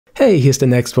Hey, here's the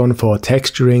next one for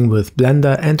texturing with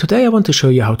Blender, and today I want to show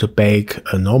you how to bake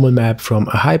a normal map from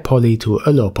a high poly to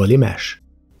a low poly mesh.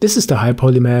 This is the high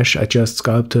poly mesh. I just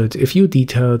sculpted a few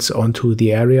details onto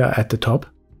the area at the top.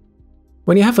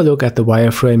 When you have a look at the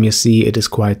wireframe, you see it is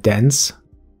quite dense.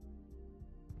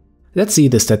 Let's see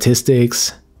the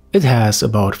statistics. It has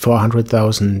about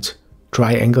 400,000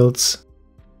 triangles.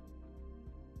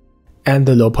 And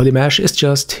the low poly mesh is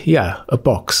just, a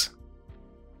box.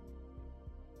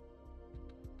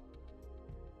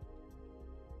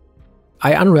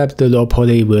 I unwrapped the low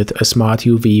poly with a Smart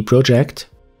UV project,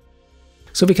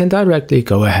 so we can directly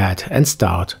go ahead and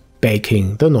start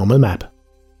baking the normal map.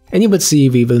 And you will see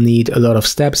we will need a lot of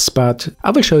steps, but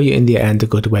I will show you in the end a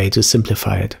good way to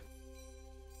simplify it.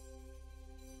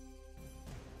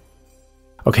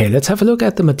 Okay, let's have a look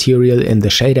at the material in the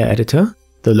shader editor.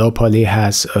 The low poly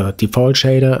has a default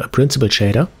shader, a principal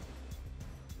shader.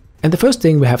 And the first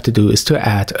thing we have to do is to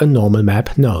add a normal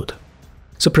map node.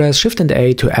 So press Shift and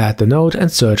A to add the node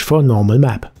and search for normal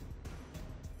map.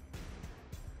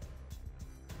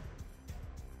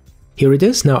 Here it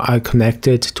is. Now I connect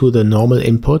it to the normal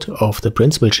input of the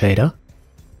principal shader.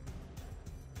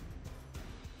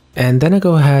 And then I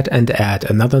go ahead and add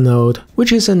another node,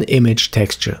 which is an image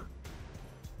texture.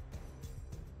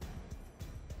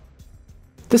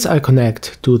 This I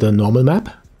connect to the normal map,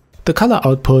 the color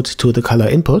output to the color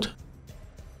input.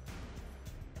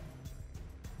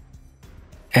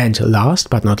 And last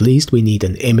but not least, we need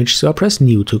an image, so I press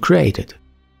New to create it.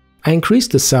 I increase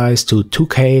the size to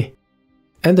 2K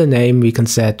and the name we can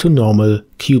set to normal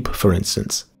cube, for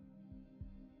instance.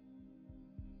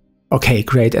 Okay,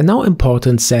 great, and now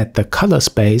important, set the color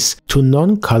space to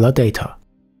non-color data.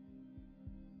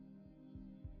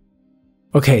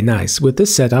 Okay, nice. With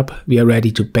this setup, we are ready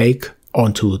to bake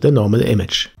onto the normal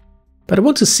image. But I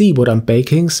want to see what I'm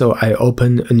baking, so I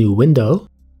open a new window.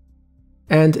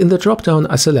 And in the dropdown,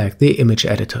 I select the image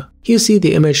editor. Here you see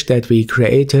the image that we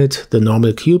created, the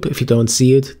normal cube. If you don't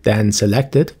see it, then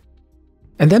select it.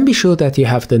 And then be sure that you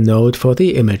have the node for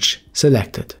the image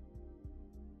selected.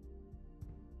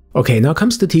 Okay, now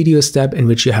comes the tedious step in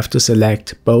which you have to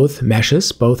select both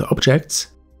meshes, both objects.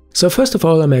 So first of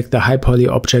all, I make the high poly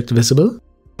object visible,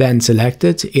 then select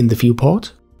it in the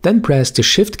viewport, then press the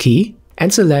Shift key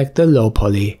and select the low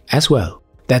poly as well.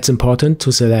 That's important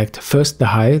to select first the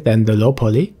high, then the low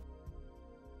poly.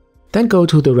 Then go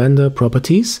to the render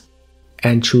properties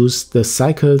and choose the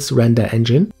cycles render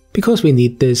engine, because we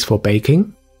need this for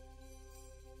baking.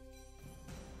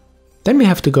 Then we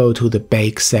have to go to the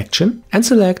bake section and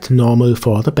select normal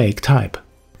for the bake type.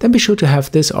 Then be sure to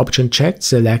have this option checked,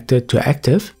 selected to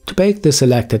active, to bake the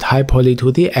selected high poly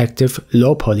to the active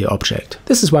low poly object.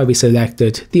 This is why we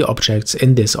selected the objects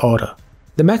in this order.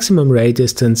 The maximum ray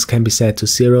distance can be set to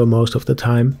 0 most of the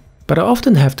time, but I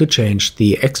often have to change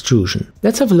the extrusion.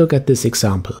 Let's have a look at this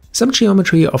example. Some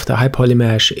geometry of the high poly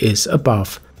mesh is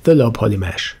above the low poly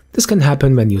mesh. This can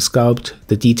happen when you sculpt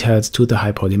the details to the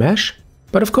high poly mesh,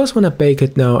 but of course when I bake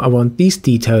it now, I want these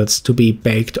details to be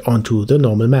baked onto the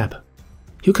normal map.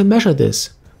 You can measure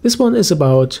this. This one is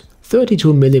about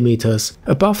 32 mm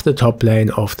above the top plane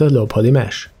of the low poly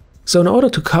mesh. So in order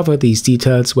to cover these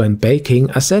details when baking,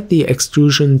 I set the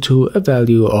extrusion to a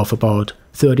value of about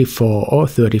 34 or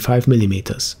 35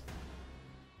 mm.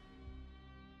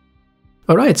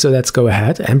 Alright, so let's go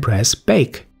ahead and press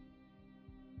bake.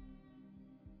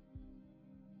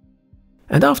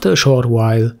 And after a short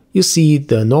while, you see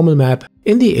the normal map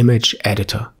in the image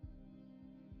editor.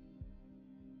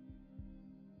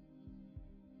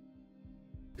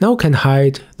 Now I can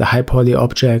hide the high poly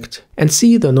object and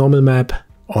see the normal map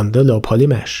on the low poly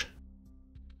mesh.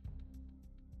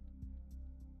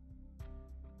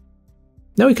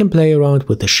 Now we can play around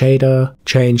with the shader,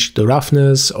 change the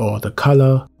roughness or the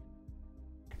color.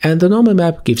 And the normal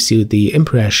map gives you the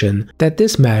impression that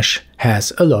this mesh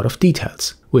has a lot of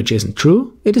details, which isn't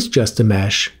true, it is just a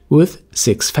mesh with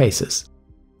 6 faces.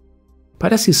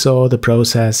 But as you saw, the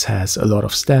process has a lot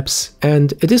of steps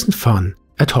and it isn't fun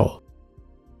at all.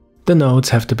 The nodes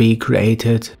have to be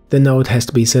created, the node has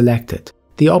to be selected.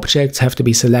 The objects have to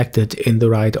be selected in the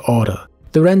right order.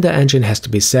 The render engine has to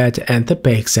be set and the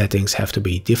bake settings have to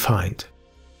be defined.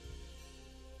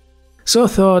 So I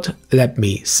thought, let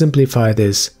me simplify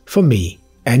this for me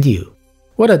and you.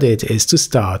 What I did is to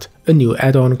start a new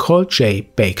add-on called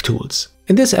JBake-tools.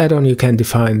 In this add-on you can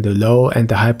define the low and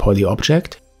the high poly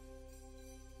object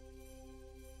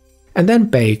and then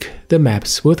bake the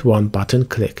maps with one button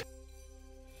click.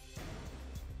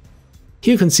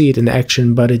 Here you can see it in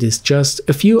action, but it is just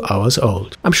a few hours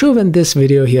old. I'm sure when this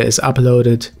video here is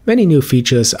uploaded, many new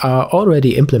features are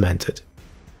already implemented.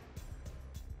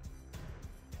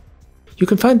 You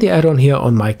can find the add-on here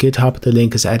on my GitHub, the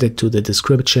link is added to the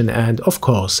description, and of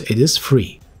course it is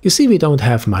free. You see, we don't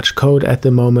have much code at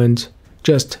the moment,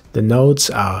 just the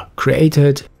nodes are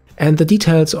created and the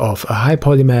details of a high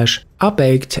poly mesh are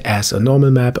baked as a normal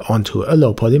map onto a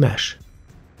low poly mesh.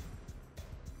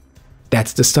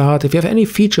 That's the start. If you have any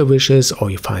feature wishes or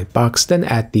you find bugs, then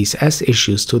add these as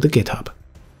issues to the GitHub.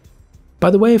 By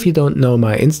the way, if you don't know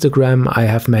my Instagram, I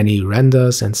have many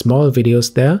renders and small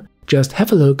videos there. Just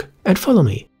have a look and follow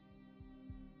me.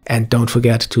 And don't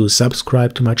forget to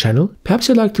subscribe to my channel. Perhaps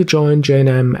you'd like to join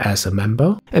Jayanam as a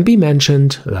member and be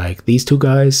mentioned like these two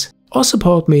guys, or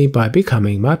support me by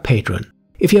becoming my patron.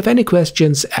 If you have any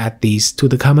questions, add these to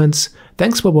the comments.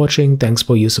 Thanks for watching, thanks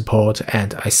for your support,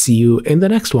 and I see you in the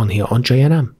next one here on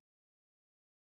Jayanam.